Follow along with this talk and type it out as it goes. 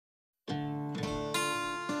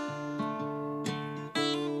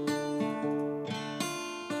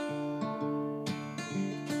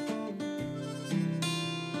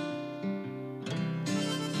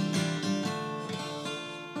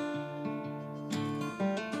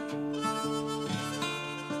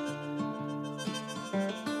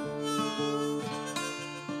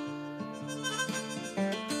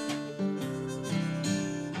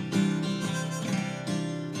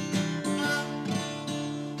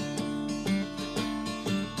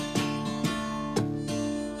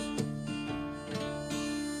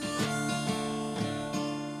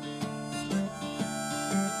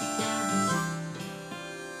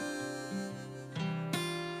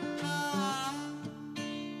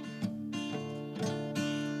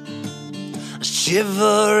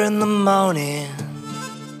Shiver in the morning,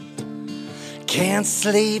 can't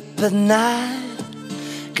sleep at night,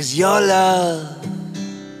 'cause your love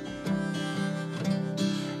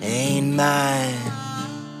ain't mine.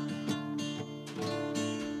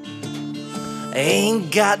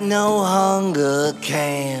 Ain't got no hunger,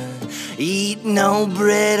 can't eat no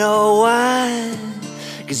bread or wine,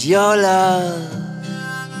 'cause your love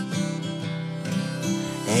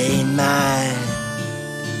ain't mine.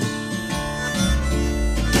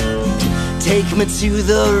 Take me to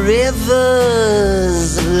the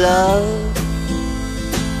rivers of love,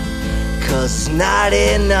 'cause it's not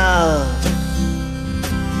enough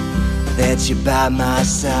that you're by my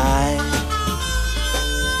side.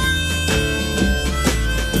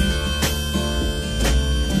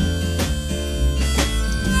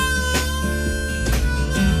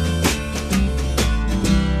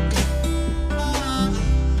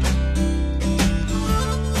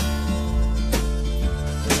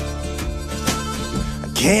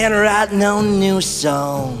 Can't write no new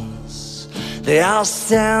songs, they all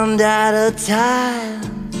sound out of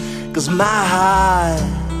time, 'cause my heart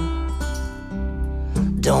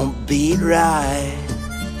don't beat right.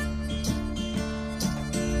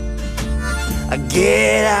 I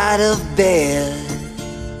get out of bed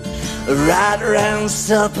right around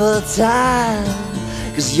supper time,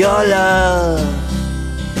 'cause your love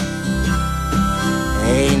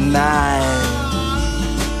ain't mine.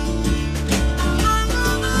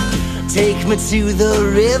 Take me to the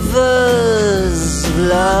rivers of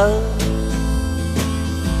love,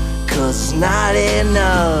 'cause it's not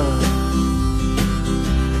enough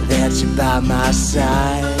that you're by my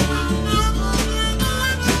side.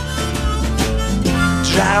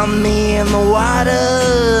 Drown me in the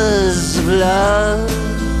waters of love,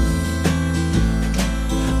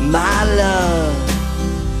 my love,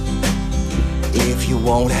 if you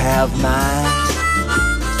won't have mine.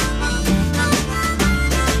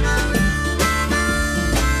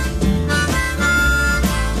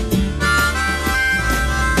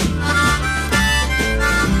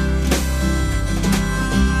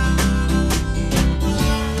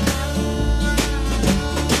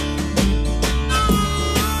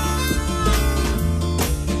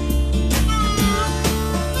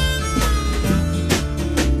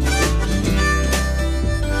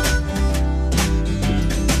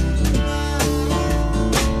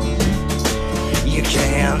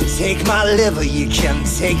 Take my liver, you can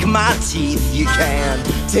take my teeth, you can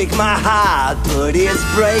take my heart, but it's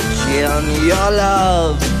breaking. Your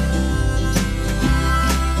love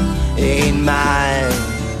ain't mine.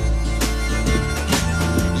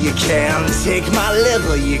 You can take my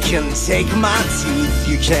liver, you can take my teeth,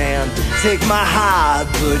 you can take my heart,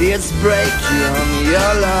 but it's breaking.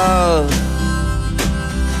 Your love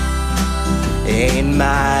ain't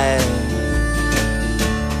mine.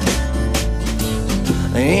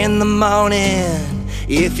 In the morning,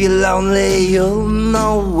 if you're lonely, you'll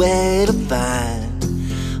know where to find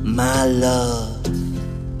my love.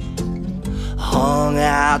 Hung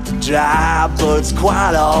out to dry, but it's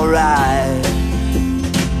quite alright.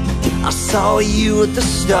 I saw you at the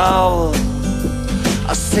store,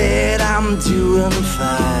 I said I'm doing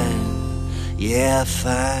fine. Yeah,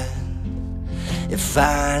 fine. If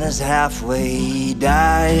fine is halfway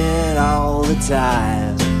dying all the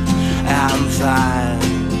time, I'm fine,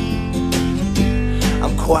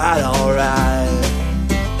 I'm quite alright.